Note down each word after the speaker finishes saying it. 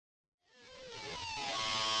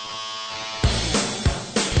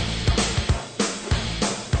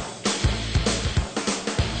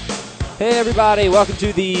Hey, everybody. Welcome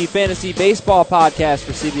to the Fantasy Baseball Podcast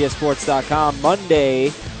for CBSSports.com.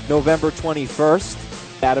 Monday, November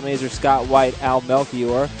 21st. Adam Azer, Scott White, Al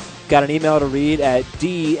Melchior. Got an email to read at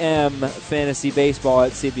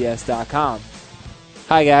dmfantasybaseball@cbs.com.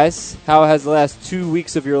 Hi, guys. How has the last 2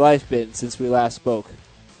 weeks of your life been since we last spoke?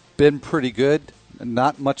 Been pretty good.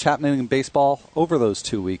 Not much happening in baseball over those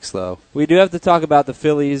 2 weeks, though. We do have to talk about the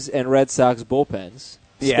Phillies and Red Sox bullpens.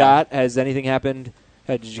 Yeah. Scott, has anything happened?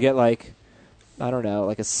 Did you get, a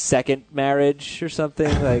second marriage or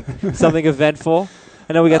something? Like something eventful?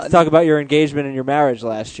 I know we got to talk about your engagement and your marriage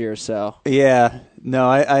last year, so. Yeah. No,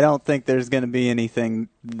 I don't think there's going to be anything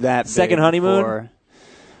that Second big honeymoon?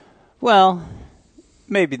 Well,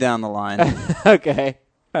 maybe down the line. Okay.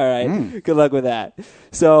 All right. Good luck with that.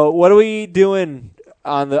 So what are we doing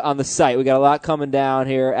on the site? We got a lot coming down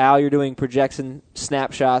here. Al, you're doing projection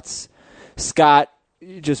snapshots. Scott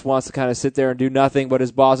just wants to kind of sit there and do nothing, but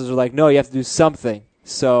his bosses are like, no, you have to do something.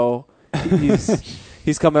 So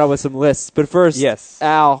he's coming up with some lists. But first, yes,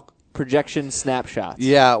 Al, projection snapshots.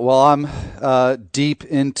 Yeah, well, I'm deep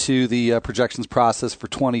into the projections process for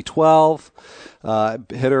 2012,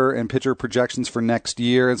 hitter and pitcher projections for next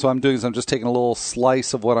year. And so I'm just taking a little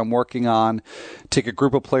slice of what I'm working on, take a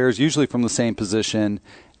group of players, usually from the same position,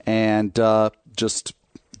 and just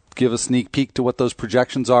give a sneak peek to what those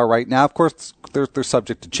projections are right now. Of course, they're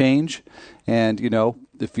subject to change. And,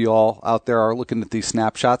 if you all out there are looking at these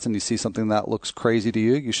snapshots and you see something that looks crazy to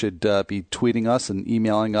you, you should be tweeting us and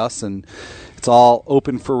emailing us. And it's all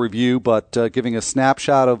open for review, but giving a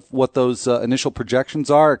snapshot of what those initial projections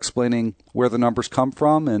are, explaining where the numbers come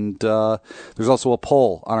from. And there's also a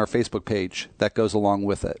poll on our Facebook page that goes along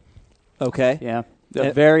with it. Okay. Yeah.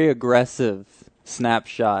 A very aggressive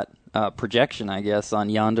snapshot projection, I guess, on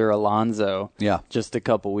Yonder Alonso just a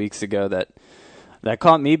couple weeks ago that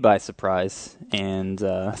caught me by surprise. And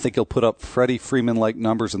I think he'll put up Freddie Freeman-like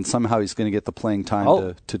numbers, and somehow he's going to get the playing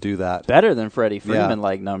time to do that. Better than Freddie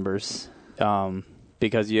Freeman-like numbers,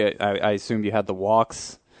 because I assume you had the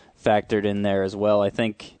walks factored in there as well. I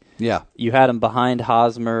think you had him behind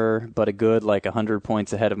Hosmer, but a good 100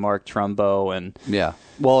 points ahead of Mark Trumbo. And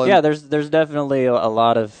there's definitely a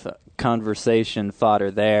lot of conversation fodder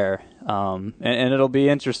there. And it'll be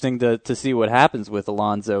interesting to see what happens with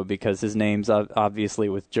Alonso, because his name's obviously,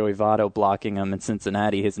 with Joey Votto blocking him in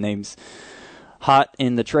Cincinnati, his name's hot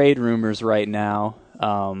in the trade rumors right now.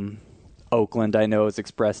 Oakland, I know, has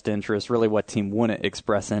expressed interest. Really, what team wouldn't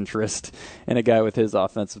express interest in a guy with his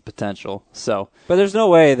offensive potential? So, but there's no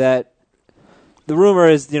way that the rumor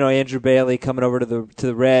is, Andrew Bailey coming over to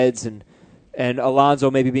the Reds and Alonso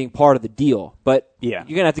maybe being part of the deal. But you're going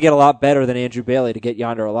to have to get a lot better than Andrew Bailey to get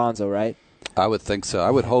Yonder Alonso, right? I would think so.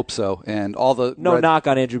 I would hope so. And all the knock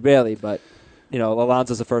on Andrew Bailey, but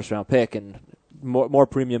Alonso's a first-round pick and more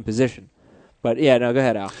premium position. But, go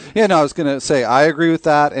ahead, Al. Yeah, no, I was going to say I agree with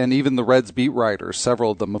that, and even the Reds beat writers,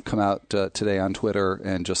 several of them have come out today on Twitter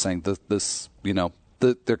and just saying this,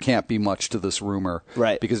 there can't be much to this rumor.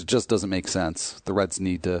 Right. Because it just doesn't make sense. The Reds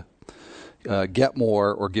need to get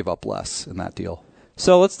more or give up less in that deal.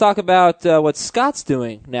 So let's talk about what Scott's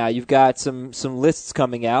doing now. You've got some lists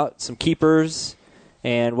coming out, some keepers,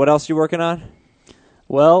 and what else are you working on?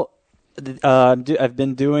 Well, I've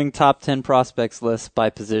been doing top 10 prospects lists by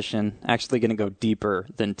position. Actually going to go deeper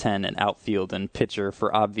than 10 in outfield and pitcher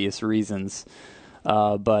for obvious reasons.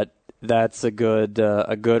 But that's a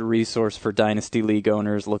good resource for Dynasty League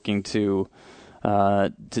owners looking to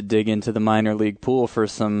dig into the minor league pool for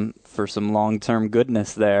some long-term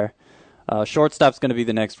goodness there. Shortstop's going to be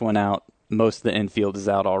the next one out. Most of the infield is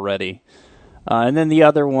out already. And then the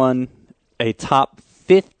other one, a top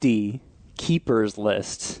 50 keepers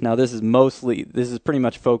list. Now this is pretty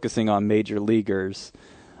much focusing on major leaguers,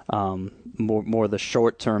 more the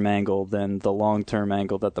short-term angle than the long-term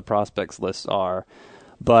angle that the prospects lists are.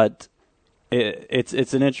 But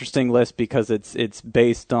it's an interesting list because it's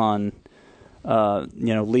based on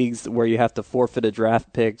leagues where you have to forfeit a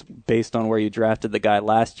draft pick based on where you drafted the guy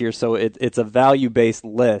last year. So it's a value-based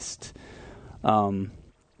list.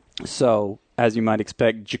 So as you might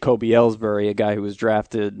expect, Jacoby Ellsbury, a guy who was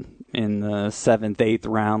drafted in the 7th, 8th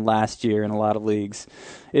round last year in a lot of leagues,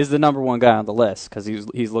 is the number one guy on the list because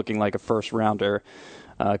he's looking like a first-rounder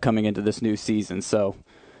coming into this new season. So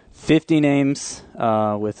 50 names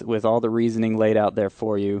with all the reasoning laid out there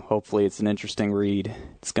for you. Hopefully it's an interesting read.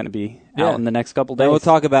 It's going to be out in the next couple days. And we'll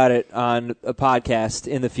talk about it on a podcast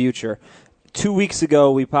in the future. 2 weeks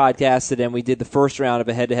ago, we podcasted and we did the first round of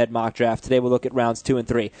a head-to-head mock draft. Today, we'll look at rounds 2 and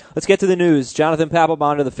 3. Let's get to the news. Jonathan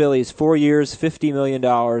Papelbon to the Phillies, 4 years, $50 million.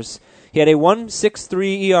 He had a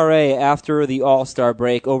 1.63 ERA after the All-Star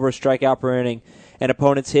break, over a strikeout per inning, and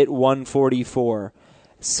opponents hit 144.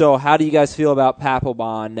 So how do you guys feel about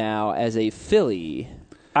Papelbon now as a Philly?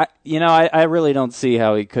 I really don't see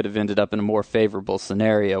how he could have ended up in a more favorable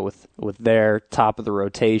scenario with their top of the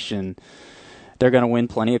rotation. They're going to win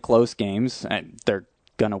plenty of close games, and they're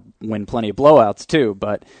going to win plenty of blowouts too,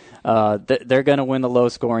 but they're going to win the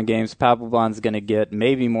low-scoring games. Papelbon's going to get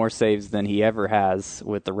maybe more saves than he ever has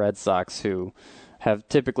with the Red Sox, who have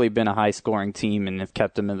typically been a high-scoring team and have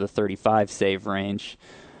kept him in the 35-save range.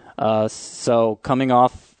 So coming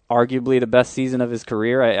off arguably the best season of his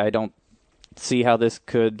career, I don't see how this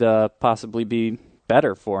could possibly be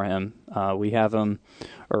better for him. We have him,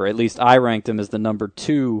 or at least I ranked him as the number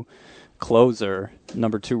 2 closer,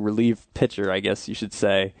 number 2 relief pitcher, I guess you should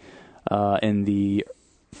say, in the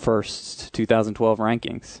first 2012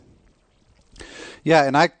 rankings. Yeah,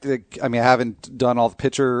 and I haven't done all the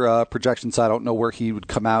pitcher projections, so I don't know where he would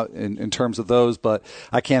come out in terms of those, but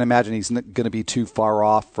I can't imagine he's going to be too far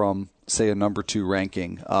off from, say, a number 2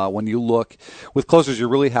 ranking. When you look with closers, you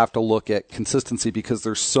really have to look at consistency because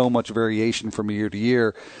there's so much variation from year to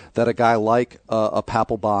year that a guy like a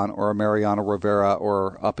Papelbon or a Mariano Rivera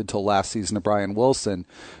or up until last season a Brian Wilson,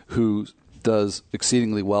 who does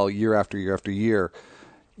exceedingly well year after year after year,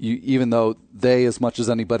 even though they, as much as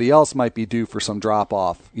anybody else, might be due for some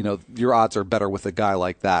drop-off, your odds are better with a guy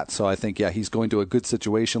like that. So I think, he's going to a good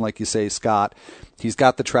situation, like you say, Scott. He's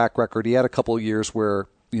got the track record. He had a couple of years where,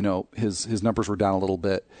 his numbers were down a little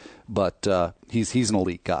bit, but he's an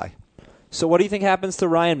elite guy. So what do you think happens to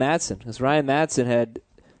Ryan Madson? Because Ryan Madson had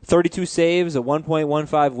 32 saves, a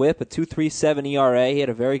 1.15 whip, a 2.37 ERA. He had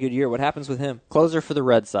a very good year. What happens with him? Closer for the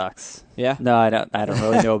Red Sox. Yeah? No, I don't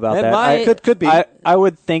really know about that. Could be. I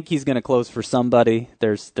would think he's going to close for somebody.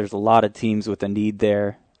 There's a lot of teams with a need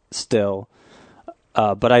there still.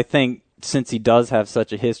 But I think since he does have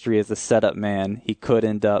such a history as a setup man, he could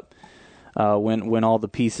end up, when all the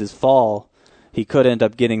pieces fall, he could end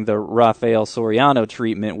up getting the Rafael Soriano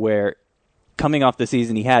treatment where coming off the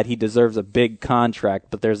season he deserves a big contract,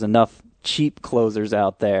 but there's enough cheap closers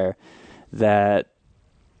out there that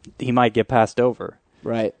he might get passed over.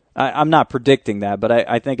 Right. I'm not predicting that, but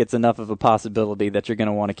I think it's enough of a possibility that you're going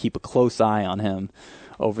to want to keep a close eye on him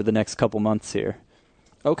over the next couple months here.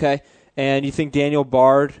 Okay. And you think Daniel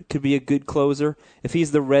Bard could be a good closer? If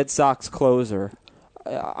he's the Red Sox closer,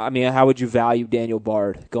 how would you value Daniel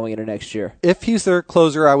Bard going into next year? If he's their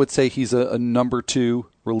closer, I would say he's a number 2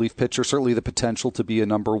 relief pitcher, certainly the potential to be a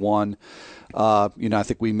number 1. I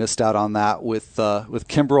think we missed out on that with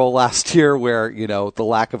Kimbrel last year where, the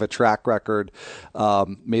lack of a track record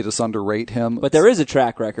made us underrate him. But there is a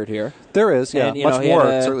track record here. There is, yeah. And, much more,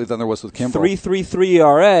 certainly, than there was with Kimbrel. 3.33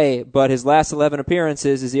 ERA, but his last 11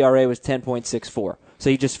 appearances, his ERA was 10.64. So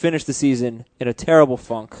he just finished the season in a terrible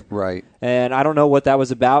funk. Right. And I don't know what that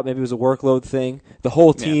was about. Maybe it was a workload thing. The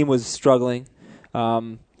whole team was struggling.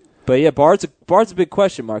 But yeah, Bard's a big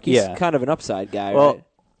question mark. He's kind of an upside guy, right?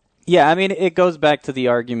 Yeah, it goes back to the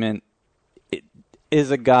argument,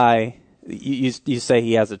 is a guy, you say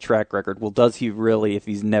he has a track record. Well, does he really if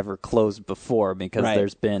he's never closed before? Because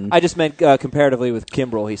there's been... I just meant comparatively with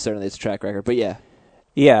Kimbrel, he certainly has a track record, but yeah.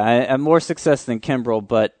 Yeah, more success than Kimbrel,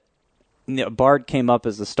 but Bard came up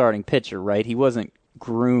as a starting pitcher, right? He wasn't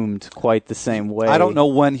groomed quite the same way. I don't know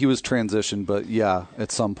when he was transitioned, but yeah,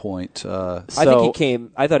 at some point. I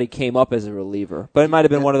thought he came up as a reliever, but it might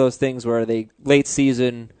have been one of those things where they late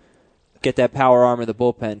season get that power arm in the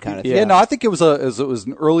bullpen kind of thing. Yeah, no, I think it was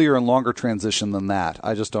an earlier and longer transition than that.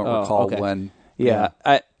 I just don't recall when. Yeah,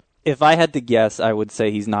 if I had to guess, I would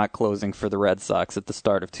say he's not closing for the Red Sox at the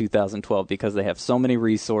start of 2012 because they have so many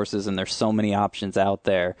resources and there's so many options out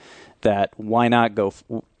there that why not go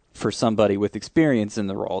for somebody with experience in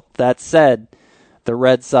the role. That said, the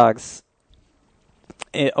Red Sox,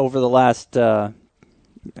 over the last when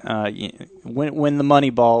all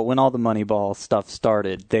the Moneyball stuff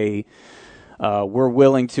started, they were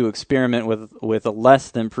willing to experiment with a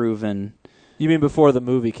less than proven. You mean before the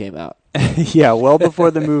movie came out? Yeah, well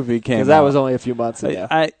before the movie came out. Because that was only a few months ago.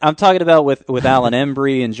 I'm talking about with Alan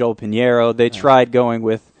Embry and Joel Pinheiro. They tried going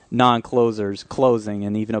with non-closers closing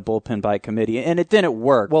and even a bullpen by committee, and it didn't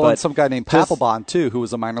work. Well, and some guy named Papelbon, too, who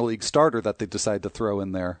was a minor league starter that they decided to throw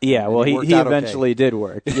in there. Yeah, well, he eventually did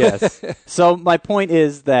work, yes. So my point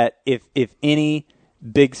is that if any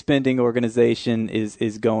big spending organization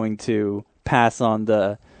is going to pass on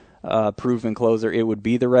the proven closer, it would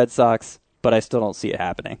be the Red Sox, but I still don't see it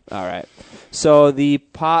happening. All right. So the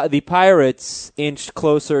Pirates inched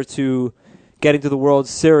closer to getting to the World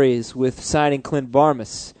Series with signing Clint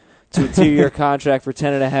Barmes to a 2-year contract for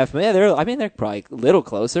 $10.5 million. They're probably a little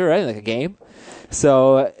closer, right? Like a game.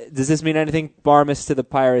 So does this mean anything, Barmes, to the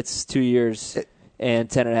Pirates 2 years? and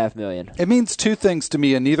 $10.5 million. It means two things to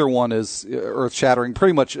me, and neither one is earth-shattering.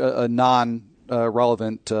 Pretty much a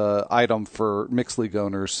non-relevant item for mixed league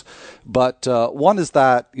owners. But one is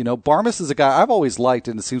that, Barmes is a guy I've always liked,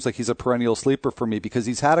 and it seems like he's a perennial sleeper for me because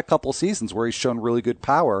he's had a couple seasons where he's shown really good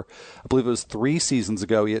power. I believe it was 3 seasons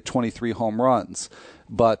ago he hit 23 home runs.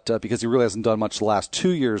 But because he really hasn't done much the last 2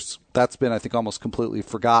 years, that's been, I think, almost completely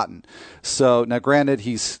forgotten. So now, granted,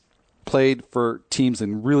 he's played for teams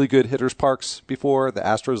in really good hitters' parks before, the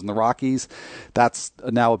Astros and the Rockies. That's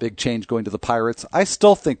now a big change going to the Pirates. I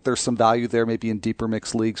still think there's some value there, maybe in deeper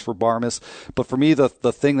mixed leagues for Barmes. But for me, the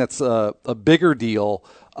thing that's a bigger deal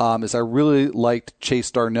is I really liked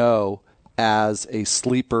Chase Darno as a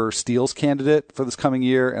sleeper steals candidate for this coming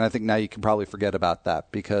year, and I think now you can probably forget about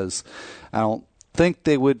that because I don't think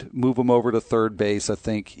they would move him over to third base. I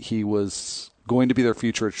think he was going to be their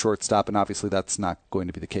future at shortstop, and obviously that's not going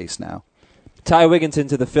to be the case now. Ty Wigginton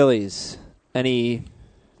to the Phillies. Any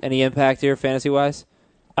impact here fantasy-wise?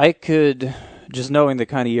 I could, just knowing the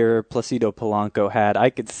kind of year Placido Polanco had,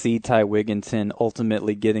 I could see Ty Wigginton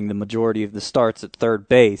ultimately getting the majority of the starts at third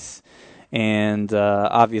base. And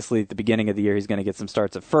obviously at the beginning of the year he's going to get some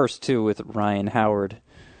starts at first, too, with Ryan Howard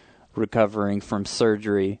recovering from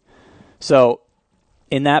surgery. So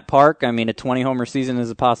in that park, a 20-homer season is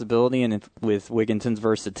a possibility, and with Wigginton's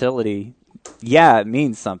versatility, yeah, it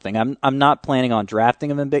means something. I'm not planning on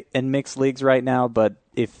drafting him in mixed leagues right now, but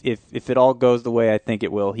if it all goes the way I think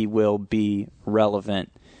it will, he will be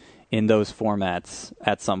relevant in those formats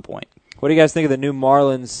at some point. What do you guys think of the new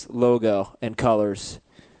Marlins logo and colors?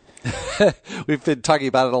 We've been talking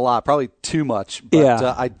about it a lot, probably too much. But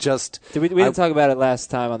yeah. I just we didn't talk about it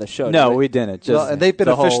last time on the show. No, we didn't. And they've been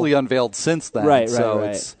officially unveiled since then. Right.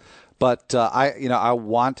 But I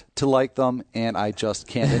want to like them, and I just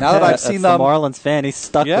can't. And now that I've seen them, the Marlins fan, he's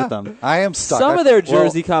stuck with them. I am stuck. Some of their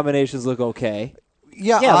jersey combinations look okay.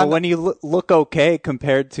 Yeah, but when you look okay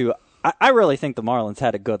compared to, I really think the Marlins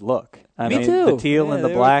had a good look. Me too. The teal and the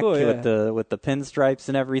black cool, with the pinstripes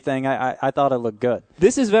and everything. I thought it looked good.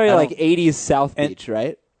 This is very like 80s South Beach,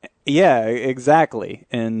 right? Yeah, exactly.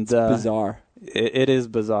 And it's bizarre. It is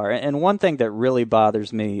bizarre. And one thing that really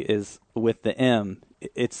bothers me is with the M.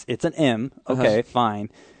 It's an M. Okay,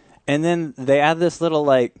 fine. And then they add this little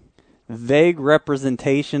vague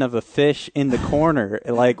representation of a fish in the corner.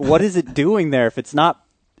 What is it doing there? If it's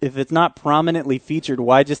not prominently featured,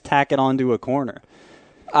 why just tack it onto a corner?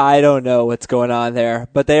 I don't know what's going on there,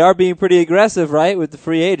 but they are being pretty aggressive, right, with the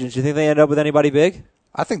free agents. You think they end up with anybody big?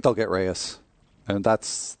 I think they'll get Reyes, and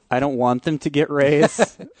that's. I don't want them to get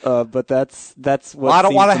Reyes, but that's what. I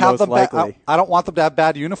don't want to have them. I don't want them to have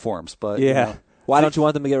bad uniforms, but yeah. Why don't you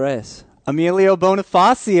want them to get Reyes? Emilio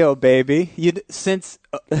Bonifacio, baby.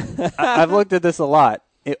 I've looked at this a lot.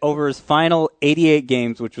 Over his final 88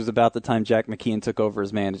 games, which was about the time Jack McKeon took over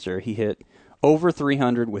as manager, he hit over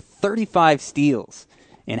 300 with 35 steals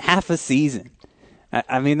in half a season.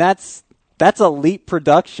 That's elite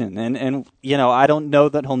production, and I don't know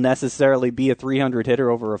that he'll necessarily be a 300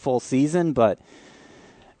 hitter over a full season, but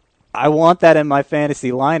I want that in my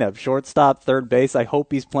fantasy lineup. Shortstop, third base. I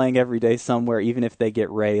hope he's playing every day somewhere, even if they get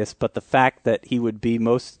Reyes. But the fact that he would be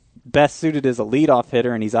best suited as a leadoff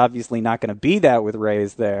hitter, and he's obviously not going to be that with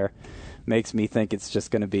Reyes there, makes me think it's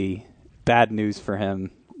just going to be bad news for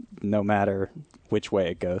him, no matter which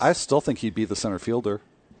way it goes. I still think he'd be the center fielder.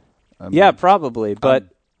 Yeah, probably,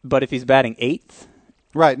 but if he's batting eighth,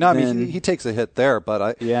 right? No, he takes a hit there,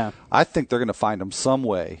 but I think they're going to find him some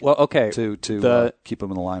way. Well, okay, to keep him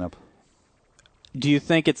in the lineup. Do you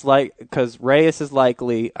think it's because Reyes is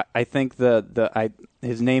likely? I think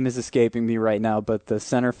his name is escaping me right now, but the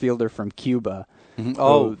center fielder from Cuba, the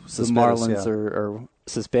Marlins or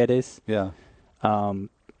Cespedes, yeah.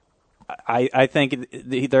 I think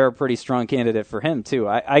they're a pretty strong candidate for him too.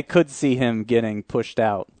 I could see him getting pushed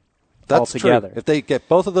out. That's altogether. True. If they get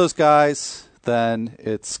both of those guys, then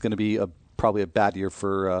it's going to be probably a bad year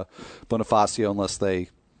for Bonifacio unless they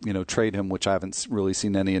trade him, which I haven't really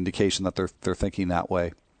seen any indication that they're thinking that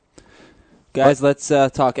way. Guys, let's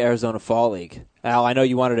talk Arizona Fall League. Al, I know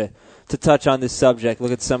you wanted to touch on this subject.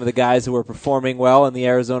 Look at some of the guys who are performing well in the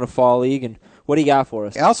Arizona Fall League, and what do you got for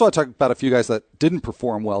us? I also want to talk about a few guys that didn't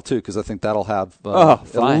perform well, too, because I think that'll have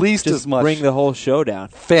at least just as much bring the whole show down.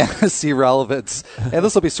 Fantasy relevance. And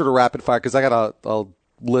this will be sort of rapid fire because I got a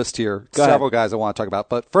list here, several guys I want to talk about.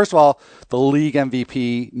 But first of all, the league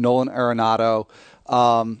MVP, Nolan Arenado.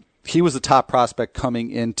 He was the top prospect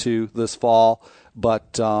coming into this fall,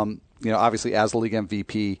 but obviously as the league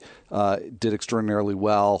MVP, did extraordinarily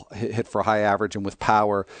well, hit for a high average and with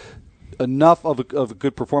power. enough of a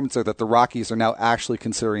good performance there that the Rockies are now actually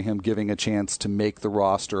considering him giving a chance to make the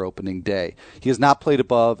roster opening day. He has not played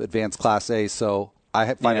above advanced Class A, so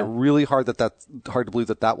I find it really hard to believe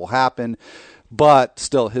that will happen. But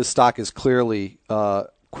still, his stock is clearly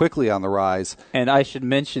quickly on the rise. And I should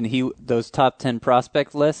mention those top 10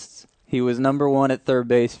 prospect lists. He was number 1 at third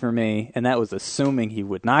base for me, and that was assuming he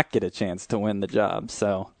would not get a chance to win the job.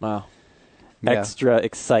 So wow. Extra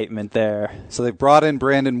excitement there. So they brought in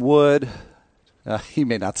Brandon Wood. He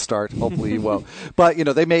may not start. Hopefully he won't. But,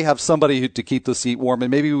 they may have somebody to keep the seat warm,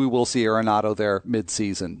 and maybe we will see Arenado there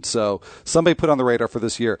mid-season. So somebody put on the radar for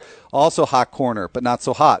this year. Also hot corner, but not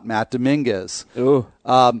so hot, Matt Dominguez. Ooh.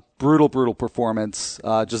 Brutal performance.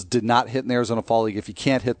 Just did not hit in the Arizona Fall League. If you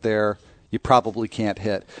can't hit there, you probably can't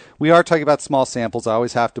hit. We are talking about small samples. I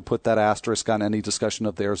always have to put that asterisk on any discussion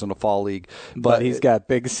of the Arizona Fall League. But he's got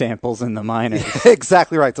big samples in the minors.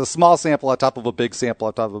 Exactly right. It's a small sample on top of a big sample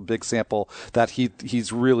on top of a big sample that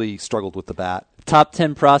he's really struggled with the bat. Top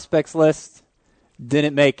 10 prospects list.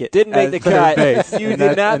 Didn't make it. Didn't make the cut. You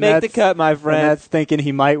did not make the cut, my friend. And that's thinking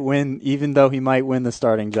he might win, even though he might win the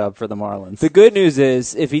starting job for the Marlins. The good news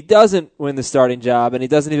is, if he doesn't win the starting job and he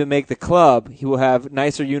doesn't even make the club, he will have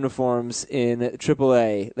nicer uniforms in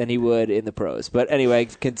AAA than he would in the pros. But anyway,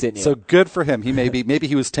 continue. So good for him. He maybe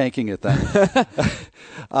he was tanking it then.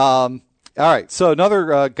 All right, so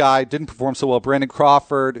another guy didn't perform so well, Brandon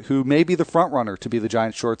Crawford, who may be the front runner to be the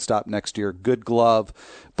Giants shortstop next year. Good glove,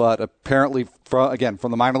 but apparently, from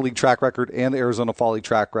the minor league track record and the Arizona Fall League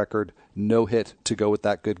track record, no hit to go with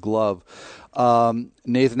that good glove.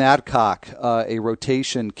 Nathan Adcock, a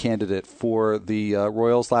rotation candidate for the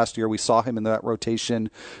Royals last year. We saw him in that rotation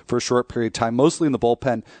for a short period of time, mostly in the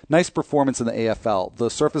bullpen. Nice performance in the AFL. The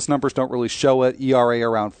surface numbers don't really show it. ERA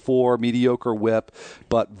around 4, mediocre whip,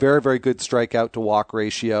 but very, very good strikeout to walk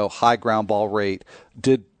ratio, high ground ball rate.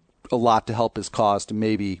 Did a lot to help his cause to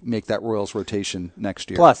maybe make that Royals rotation next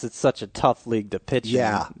year. Plus, it's such a tough league to pitch in.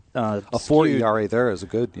 Yeah. A 4 ERA there is a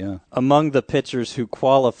good, yeah. Among the pitchers who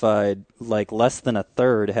qualified, less than a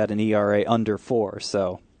third had an ERA under 4,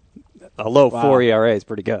 so a low 4 ERA is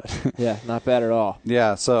pretty good. Yeah, not bad at all.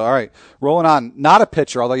 Yeah, so, all right. Rolling on. Not a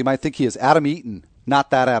pitcher, although you might think he is. Adam Eaton.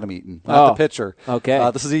 Not that Adam Eaton, not the pitcher.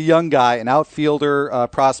 Okay. This is a young guy, an outfielder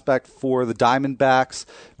prospect for the Diamondbacks.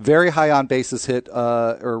 Very high on bases hit,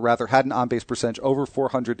 or rather had an on-base percentage over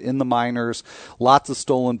 400 in the minors. Lots of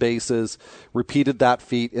stolen bases. Repeated that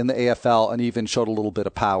feat in the AFL and even showed a little bit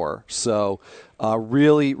of power. So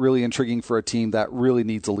really, really intriguing for a team that really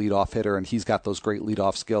needs a leadoff hitter, and he's got those great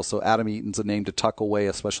leadoff skills. So Adam Eaton's a name to tuck away,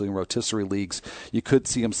 especially in rotisserie leagues. You could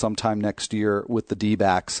see him sometime next year with the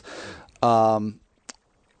D-backs.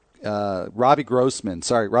 Robbie Grossman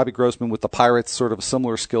with the Pirates, sort of a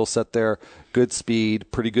similar skill set there. Good speed,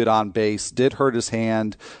 pretty good on base. Did hurt his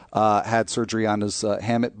hand, had surgery on his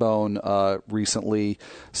hamate bone recently,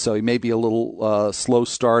 so he may be a little slow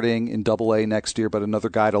starting in Double-A next year, but another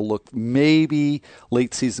guy to look, maybe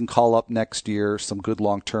late season call up next year. Some good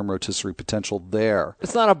long-term rotisserie potential there.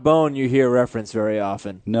 It's not a bone you hear referenced very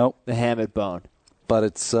often. Nope. The hamate bone. But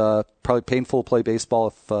it's probably painful to play baseball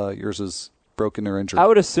if yours is broken or injured. I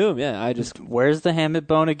would assume, yeah. Where's the hamate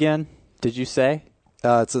bone again? Did you say?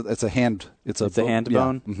 It's a hand. It's a hand yeah.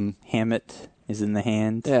 bone. Mm-hmm. Hamate is in the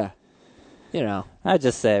hand. Yeah. I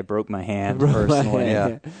just say I broke my hand personally.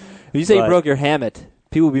 Yeah. If you say you broke your hamate,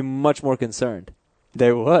 people would be much more concerned.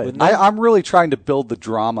 They would. I'm really trying to build the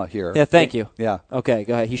drama here. Yeah, thank you. Yeah. Okay,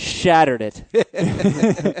 go ahead. He shattered it.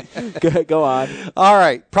 Go on. All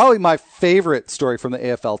right. Probably my favorite story from the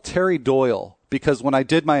AFL, Terry Doyle. Because when I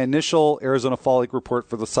did my initial Arizona Fall League report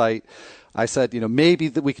for the site, I said, maybe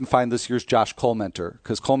that we can find this year's Josh Colmenter,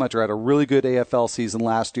 because Colmenter had a really good AFL season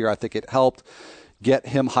last year. I think it helped get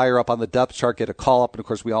him higher up on the depth chart, get a call-up, and of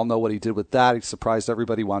course we all know what he did with that. He surprised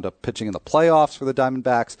everybody, wound up pitching in the playoffs for the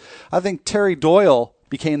Diamondbacks. I think Terry Doyle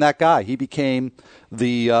became that guy. He became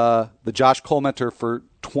the Josh Colmenter for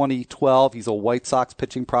 2012. He's a White Sox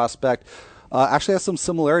pitching prospect. Actually has some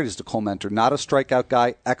similarities to Colmenter. Not a strikeout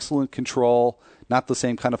guy, excellent control, not the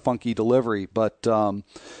same kind of funky delivery, but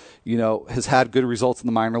has had good results in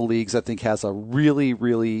the minor leagues. I think has a really,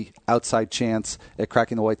 really outside chance at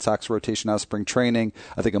cracking the White Sox rotation out of spring training.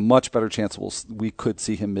 I think a much better chance we could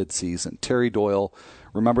see him midseason. Terry Doyle,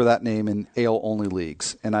 remember that name in AL-only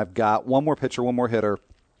leagues. And I've got one more pitcher, one more hitter.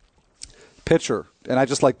 Pitcher, and I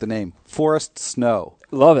just like the name, Forrest Snow.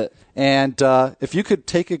 Love it. And if you could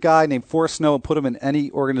take a guy named Forrest Snow and put him in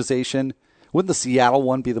any organization, wouldn't the Seattle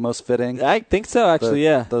one be the most fitting? I think so, actually,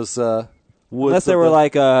 yeah. Those unless they were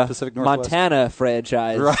like a Pacific Northwest Montana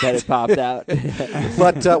franchise that had popped out.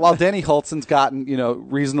 But while Danny Hultson's gotten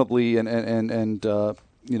reasonably and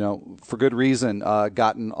for good reason,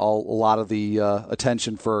 gotten a lot of the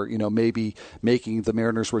attention for, maybe making the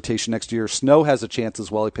Mariners rotation next year. Snow has a chance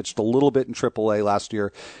as well. He pitched a little bit in AAA last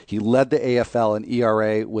year. He led the AFL in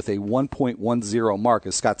ERA with a 1.10 mark.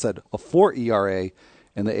 As Scott said, a 4 ERA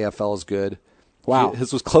in the AFL is good. Wow.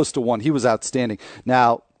 His was close to 1. He was outstanding.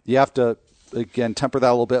 Now, you have to, again, temper that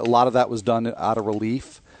a little bit. A lot of that was done out of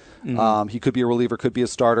relief. Mm-hmm. He could be a reliever, could be a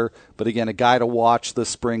starter. But again, a guy to watch this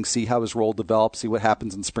spring, see how his role develops, see what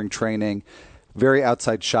happens in spring training. Very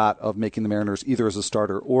outside shot of making the Mariners either as a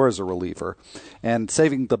starter or as a reliever. And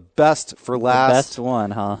saving the best for last. The best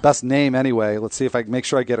one, huh? Best name anyway. Let's see if I can make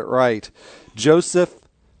sure I get it right. Joseph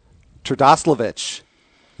Trdoslavich.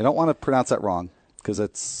 I don't want to pronounce that wrong because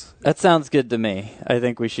it's... That sounds good to me. I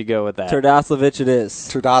think we should go with that. Trdoslavich it is.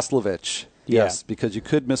 Trdoslavich. Yes, because you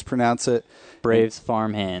could mispronounce it. Braves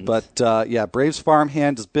farmhand. But, Braves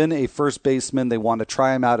farmhand has been a first baseman. They want to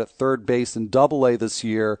try him out at third base in Double-A this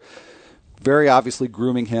year. Very obviously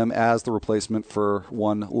grooming him as the replacement for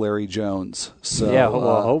one Larry Jones. So yeah,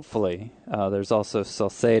 well, hopefully. There's also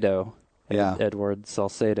Salcedo, Edward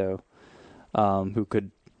Salcedo, who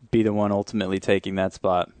could be the one ultimately taking that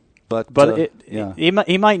spot. But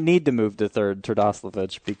he might need to move to third,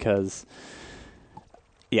 Trdoslavich, because...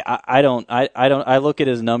 Yeah, I look at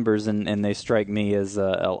his numbers and they strike me as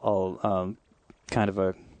kind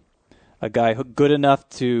of a guy good enough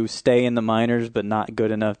to stay in the minors, but not good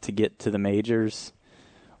enough to get to the majors,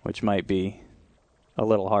 which might be a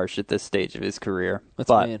little harsh at this stage of his career. That's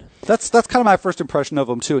kind of my first impression of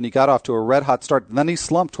him too. And he got off to a red hot start, and then he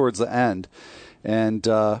slumped towards the end, and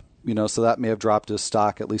so that may have dropped his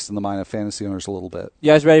stock, at least in the mind of fantasy owners, a little bit.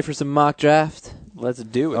 You guys ready for some mock draft? Let's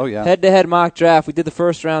do it. Oh, yeah. Head-to-head mock draft. We did the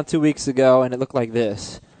first round 2 weeks ago, and it looked like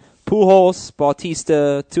this. Pujols,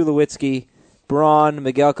 Bautista, Tulowitzki, Braun,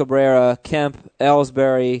 Miguel Cabrera, Kemp,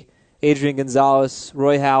 Ellsbury, Adrian Gonzalez,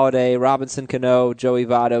 Roy Halladay, Robinson Cano, Joey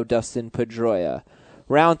Votto, Dustin Pedroia.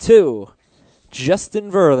 Round 2,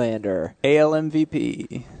 Justin Verlander. AL MVP.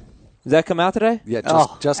 Did that come out today? Yeah,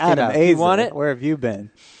 just came out. You won it? Where have you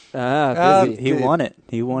been? He won it.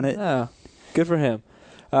 He won it. Oh, good for him.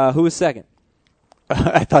 Who was second?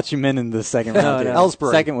 I thought you meant in the second round. No.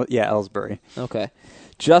 Ellsbury. Second was, Ellsbury. Okay.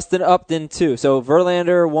 Justin Upton, 2. So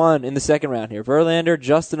Verlander won in the second round here. Verlander,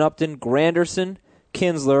 Justin Upton, Granderson,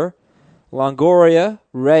 Kinsler, Longoria,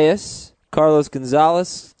 Reyes, Carlos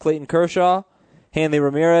Gonzalez, Clayton Kershaw, Hanley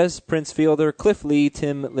Ramirez, Prince Fielder, Cliff Lee,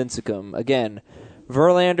 Tim Lincecum. Again,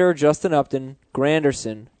 Verlander, Justin Upton,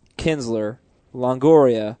 Granderson, Kinsler,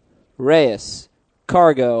 Longoria, Reyes,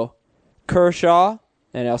 Cargo, Kershaw,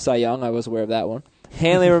 and El Cy Young. I was aware of that one.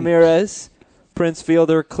 Hanley Ramirez, Prince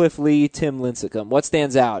Fielder, Cliff Lee, Tim Lincecum. What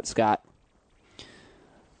stands out, Scott?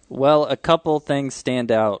 Well, a couple things stand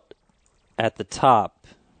out at the top.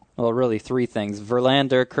 Well, really 3 things.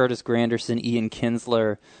 Verlander, Curtis Granderson, Ian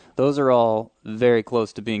Kinsler. Those are all very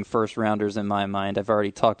close to being first-rounders in my mind. I've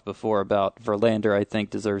already talked before about Verlander, I think,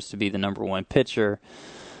 deserves to be the number 1 pitcher.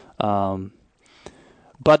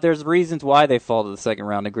 But there's reasons why they fall to the second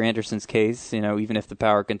round. In Granderson's case, even if the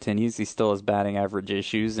power continues, he still has batting average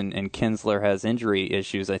issues, and Kinsler has injury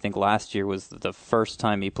issues. I think last year was the first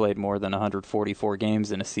time he played more than 144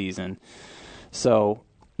 games in a season. So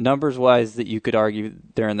numbers-wise, that you could argue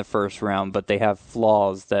they're in the first round, but they have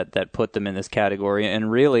flaws that put them in this category.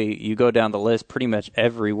 And really, you go down the list, pretty much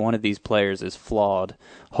every one of these players is flawed.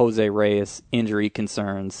 Jose Reyes, injury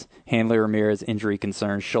concerns. Hanley Ramirez, injury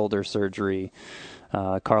concerns, shoulder surgery.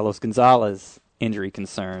 Carlos Gonzalez, injury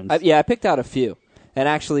concerns. I picked out a few. And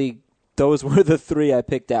actually, those were the 3 I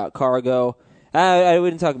picked out. Cargo. I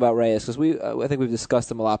wouldn't talk about Reyes because I think we've discussed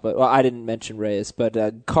him a lot. But I didn't mention Reyes.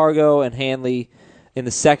 But Cargo and Hanley in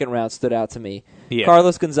the second round stood out to me. Yeah.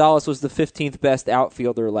 Carlos Gonzalez was the 15th best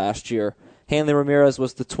outfielder last year. Hanley Ramirez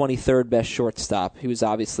was the 23rd best shortstop. He was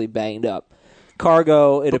obviously banged up.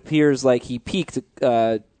 Cargo, it appears like he peaked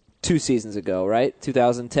 2 seasons ago, right?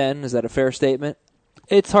 2010. Is that a fair statement?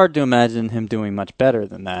 It's hard to imagine him doing much better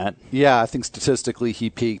than that. Yeah, I think statistically he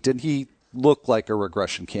peaked, and he looked like a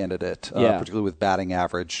regression candidate, particularly with batting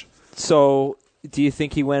average. So do you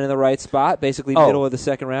think he went in the right spot, basically middle of the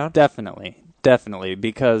second round? Definitely,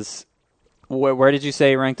 because where did you say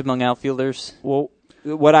he ranked among outfielders? Well,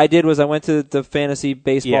 what I did was I went to the fantasy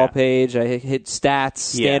baseball page. I hit stats,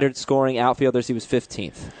 standard scoring, outfielders. He was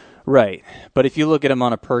 15th. Right, but if you look at him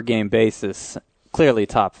on a per-game basis, clearly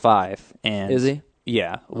top 5. And is he?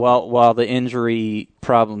 Yeah, while the injury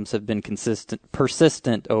problems have been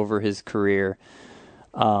persistent over his career,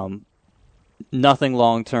 nothing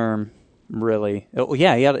long term really. Oh,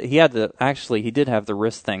 yeah, he did have the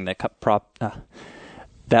wrist thing that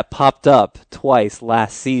popped up twice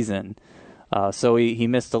last season. So he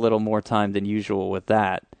missed a little more time than usual with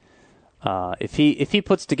that. If he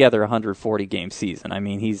puts together a 140-game season, I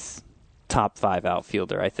mean, he's top 5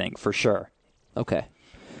 outfielder, I think, for sure. Okay.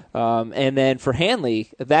 And then for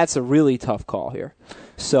Hanley, that's a really tough call here.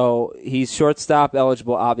 So he's shortstop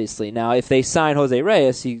eligible, obviously. Now, if they sign Jose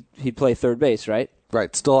Reyes, he'd play third base, right?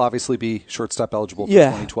 Right. Still obviously be shortstop eligible for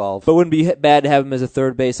 2012. But wouldn't be bad to have him as a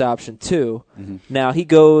third base option, too. Mm-hmm. Now, he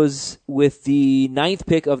goes with the 9th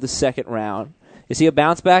pick of the second round. Is he a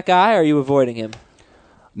bounce-back guy, or are you avoiding him?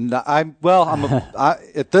 No,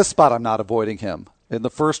 at this spot, I'm not avoiding him. In the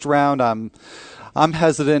first round, I'm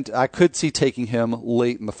hesitant. I could see taking him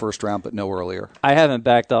late in the first round, but no earlier. I haven't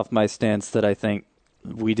backed off my stance that I think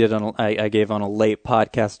we did I gave on a late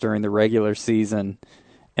podcast during the regular season,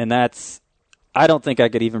 and that's I don't think I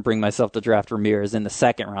could even bring myself to draft Ramirez in the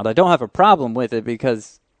second round. I don't have a problem with it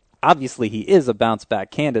because obviously he is a bounce-back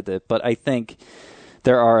candidate, but I think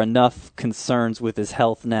there are enough concerns with his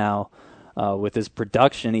health now, with his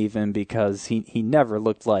production even, because he never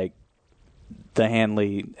looked like the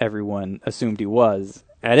Hanley everyone assumed he was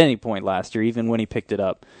at any point last year, even when he picked it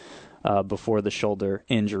up before the shoulder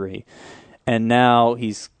injury. And now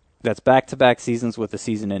that's back-to-back seasons with a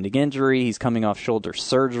season-ending injury. He's coming off shoulder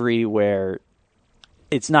surgery where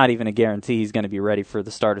it's not even a guarantee he's going to be ready for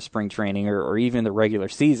the start of spring training or even the regular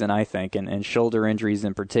season, I think. And shoulder injuries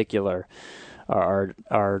in particular are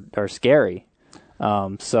scary.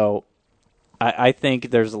 So I think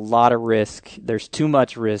there's a lot of risk. There's too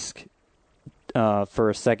much risk for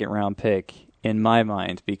a second-round pick in my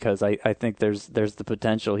mind because I think there's the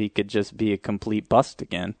potential he could just be a complete bust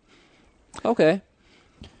again. Okay.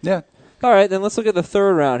 Yeah. All right, then let's look at the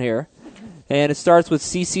third round here. And it starts with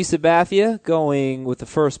CC Sabathia going with the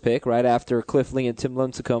first pick right after Cliff Lee and Tim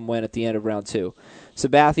Lincecum went at the end of round 2.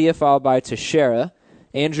 Sabathia followed by Teixeira,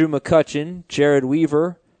 Andrew McCutchen, Jared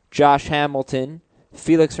Weaver, Josh Hamilton,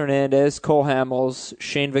 Felix Hernandez, Cole Hamels,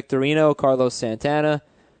 Shane Victorino, Carlos Santana,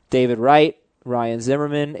 David Wright, Ryan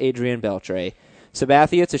Zimmerman, Adrian Beltre.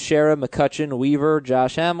 Sabathia, Teixeira, McCutchen, Weaver,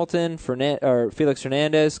 Josh Hamilton, Felix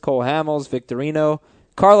Hernandez, Cole Hamels, Victorino,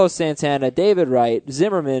 Carlos Santana, David Wright,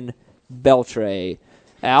 Zimmerman, Beltre.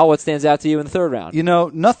 Al, what stands out to you in the third round?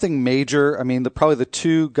 Nothing major. I mean, probably the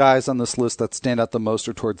two guys on this list that stand out the most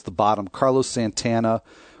are towards the bottom. Carlos Santana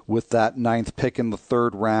with that 9th pick in the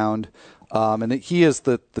third round. And he is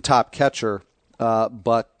the top catcher.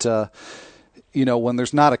 But when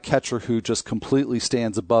there's not a catcher who just completely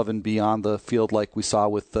stands above and beyond the field like we saw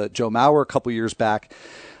with Joe Mauer a couple years back,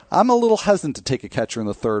 I'm a little hesitant to take a catcher in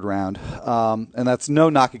the third round, and that's no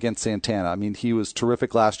knock against Santana. I mean, he was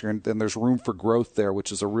terrific last year, and there's room for growth there,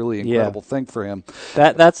 which is a really incredible thing for him.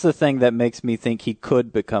 That's the thing that makes me think he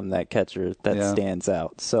could become that catcher that stands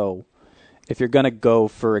out. So if you're going to go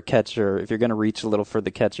for a catcher, if you're going to reach a little for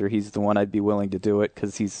the catcher, he's the one I'd be willing to do it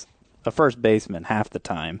because he's a first baseman half the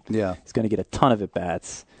time. Yeah. He's going to get a ton of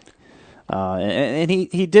at-bats. And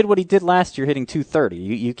he did what he did last year, hitting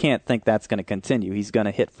 .230. You can't think that's going to continue. He's going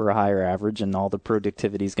to hit for a higher average, and all the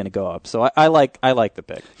productivity is going to go up. So I like the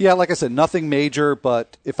pick. Yeah, like I said, nothing major,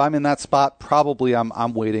 but if I'm in that spot, probably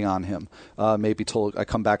I'm waiting on him. Maybe till I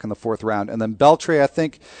come back in the fourth round, and then Beltre, I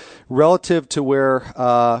think, relative to where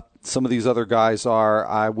some of these other guys are,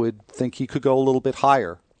 I would think he could go a little bit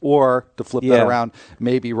higher. Or to flip that around,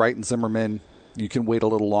 maybe Wright and Zimmerman. You can wait a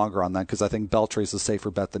little longer on that because I think Beltre is a safer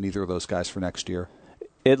bet than either of those guys for next year.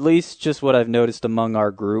 At least just what I've noticed among our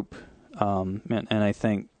group, and I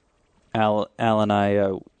think Al and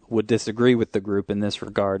I would disagree with the group in this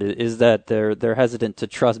regard, is that they're hesitant to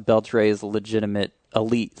trust Beltre as a legitimate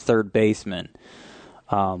elite third baseman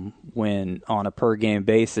when on a per-game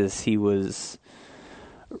basis he was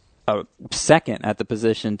second at the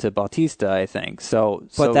position to Bautista, I think.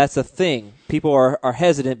 But that's the thing. People are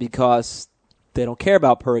hesitant because they don't care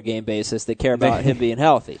about per-game basis. They care about him being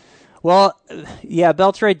healthy. Well, yeah,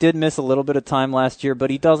 Beltre did miss a little bit of time last year, but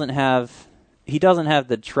he doesn't have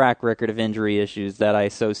the track record of injury issues that I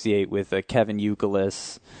associate with Kevin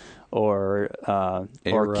Youkilis or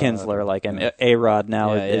Kinsler. Like A-Rod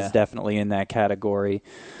now is definitely in that category.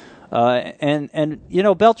 And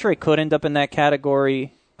Beltre could end up in that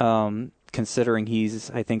category, considering he's,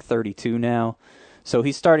 I think, 32 now. So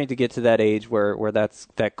he's starting to get to that age where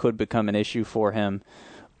that could become an issue for him.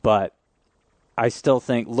 But I still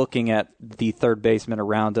think looking at the third baseman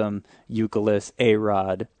around him, Youkilis,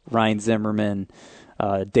 A-Rod, Ryan Zimmerman,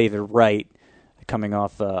 David Wright, coming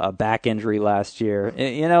off a back injury last year,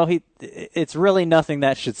 it's really nothing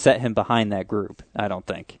that should set him behind that group, I don't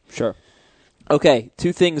think. Sure. Okay,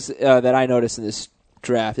 two things that I noticed in this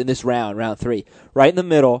draft, in this round 3. Right in the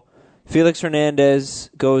middle, Felix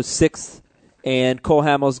Hernandez goes 6th, and Cole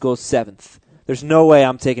Hamels goes 7th. There's no way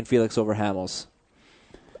I'm taking Felix over Hamels.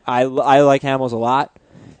 I like Hamels a lot,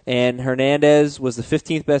 and Hernandez was the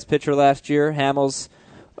 15th best pitcher last year. Hamels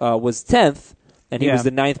was 10th, and he was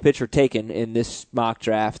the 9th pitcher taken in this mock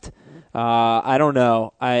draft. I don't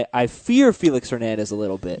know. I fear Felix Hernandez a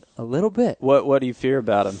little bit. What do you fear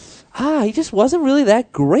about him? He just wasn't really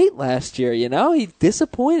that great last year, you know? He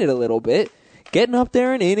disappointed a little bit. Getting up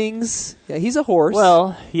there in innings. Yeah, he's a horse.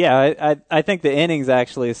 Well, yeah, I think the innings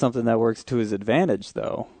actually is something that works to his advantage,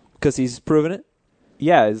 though. Because he's proven it?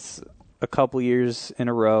 Yeah, it's a couple years in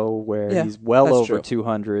a row where he's well over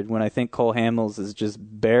 200, when I think Cole Hamels is just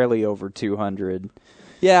barely over 200.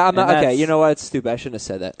 Yeah, I'm not. Okay, you know what? It's stupid. I shouldn't have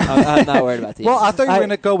said that. I'm not worried about the Well, I thought you were going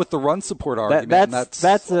to go with the run support argument.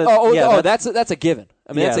 That's a given.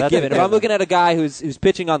 I mean, that's a given. If I'm looking at a guy who's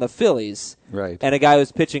pitching on the Phillies, right, and a guy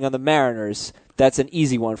who's pitching on the Mariners, that's an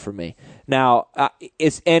easy one for me. Now,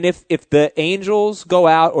 if the Angels go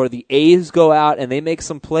out or the A's go out and they make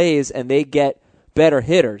some plays and they get better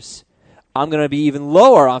hitters, I'm going to be even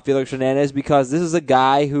lower on Felix Hernandez because this is a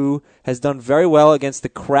guy who has done very well against the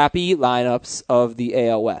crappy lineups of the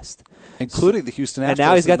AL West. Including the Houston Astros. And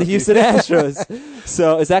now he's got the Houston Astros.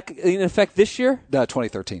 So is that in effect this year? No,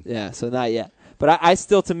 2013. Yeah, so not yet. But I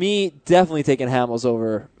still, to me, definitely taking Hamels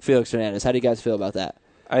over Felix Hernandez. How do you guys feel about that?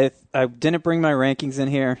 I didn't bring my rankings in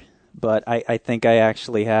here, but I think I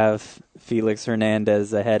actually have Felix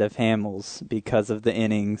Hernandez ahead of Hamels because of the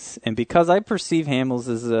innings and because I perceive Hamels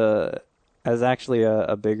as actually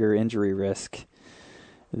a bigger injury risk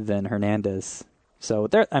than Hernandez. So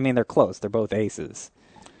they're close. They're both aces.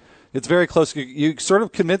 It's very close. You sort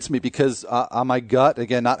of convinced me because on my gut,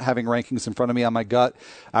 again, not having rankings in front of me, on my gut,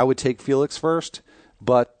 I would take Felix first.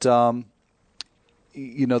 But, the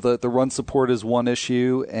run support is one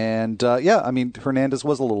issue. And, Hernandez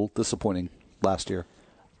was a little disappointing last year.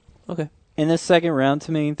 Okay. In this second round,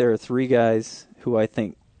 to me, there are three guys who I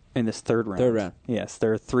think in this third round. Third round. Yes,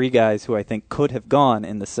 there are three guys who I think could have gone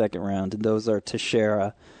in the second round, and those are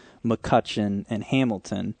Teixeira, McCutchen, and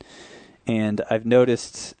Hamilton. And I've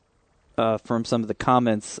noticed from some of the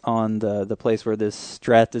comments on the place where this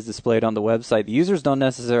draft is displayed on the website, the users don't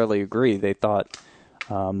necessarily agree. They thought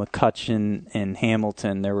McCutchen and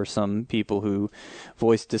Hamilton, there were some people who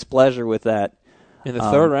voiced displeasure with that. In the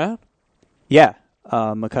third round? Yeah,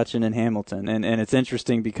 McCutchen and Hamilton. And it's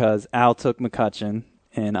interesting because Al took McCutchen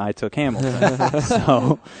and I took Hamilton.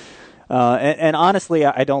 So, and honestly,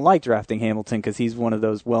 I don't like drafting Hamilton because he's one of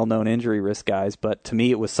those well-known injury risk guys. But to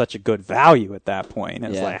me, it was such a good value at that point.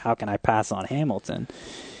 It's like, how can I pass on Hamilton?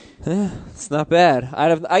 It's not bad.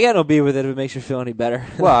 I got no beef with it if it makes you feel any better.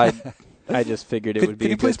 Well, I just figured it would be.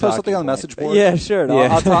 Can you please post something on the message board? Yeah, sure. No,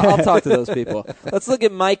 yeah. I'll talk to those people. Let's look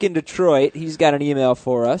at Mike in Detroit. He's got an email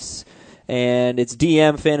for us, and it's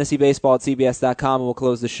dmfantasybaseball@cbs.com, and we'll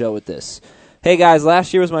close the show with this. Hey, guys,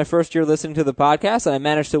 last year was my first year listening to the podcast, and I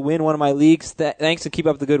managed to win one of my leagues. Thanks, and keep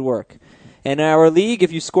up the good work. In our league,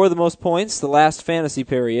 if you score the most points the last fantasy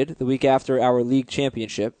period, the week after our league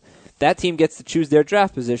championship, that team gets to choose their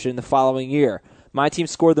draft position the following year. My team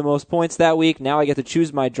scored the most points that week. Now I get to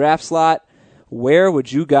choose my draft slot. Where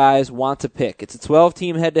would you guys want to pick? It's a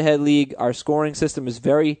 12-team head-to-head league. Our scoring system is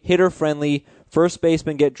very hitter-friendly. First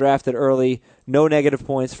basemen get drafted early. No negative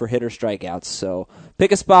points for hitter strikeouts. So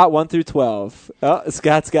pick a spot 1 through 12. Oh,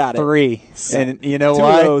 Scott's got it. 3. And you know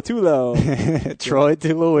why? Too low. Troy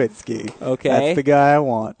Tulowitzki. Okay. That's the guy I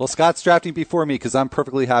want. Well, Scott's drafting before me because I'm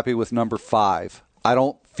perfectly happy with number 5. I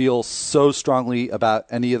don't feel so strongly about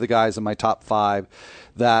any of the guys in my top 5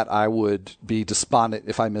 that I would be despondent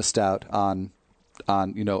if I missed out on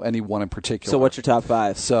any one in particular. So what's your top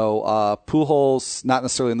 5? So Pujols, not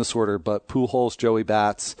necessarily in this order, but Pujols, Joey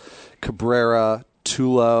Bats, Cabrera,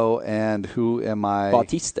 Tulo, and who am I?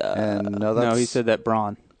 Bautista. And no, he said that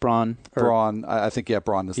Braun. Braun. I think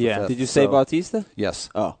Braun is the 5th. Did you say Bautista? Yes.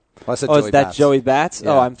 Oh. Well, I said is that Bats. Joey Bats?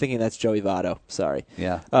 Yeah. Oh, I'm thinking that's Joey Votto. Sorry.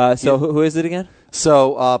 Yeah. Who is it again?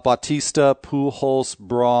 So Bautista, Pujols,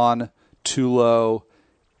 Braun, Tulo,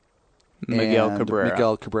 Miguel Cabrera.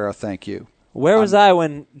 Miguel Cabrera, thank you. Where was I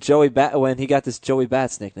when he got this Joey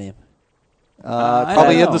Bats nickname?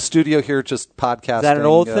 Probably in the studio here, just podcasting. Is that an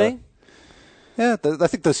old thing? Yeah, I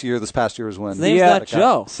think this past year was when. His name's not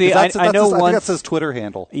Joe. See, I know I think once that's his Twitter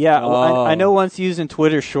handle. Yeah, I know once using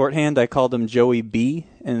Twitter shorthand, I called him Joey B,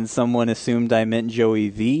 and someone assumed I meant Joey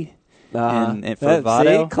V. And for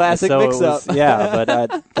Votto. Classic mix-up.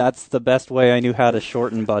 But that's the best way I knew how to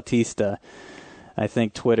shorten Bautista. I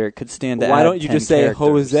think Twitter could stand to Why add don't you 10 just say characters.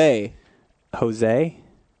 Jose? Jose?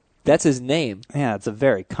 That's his name. Yeah, it's a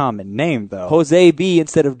very common name, though. Jose B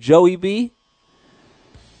instead of Joey B?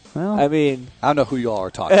 Well, I don't know who you all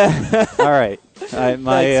are talking about. All right. Thanks,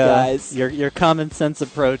 guys. Your common sense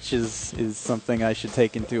approach is something I should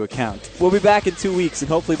take into account. We'll be back in 2 weeks, and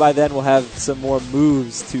hopefully by then we'll have some more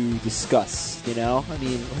moves to discuss. I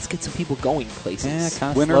mean, let's get some people going places. Yeah,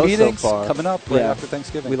 kind of winter slow meetings so far. coming up right after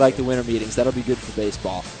Thanksgiving. We like the winter meetings. That'll be good for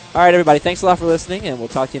baseball. All right, everybody. Thanks a lot for listening, and we'll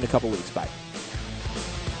talk to you in a couple weeks. Bye.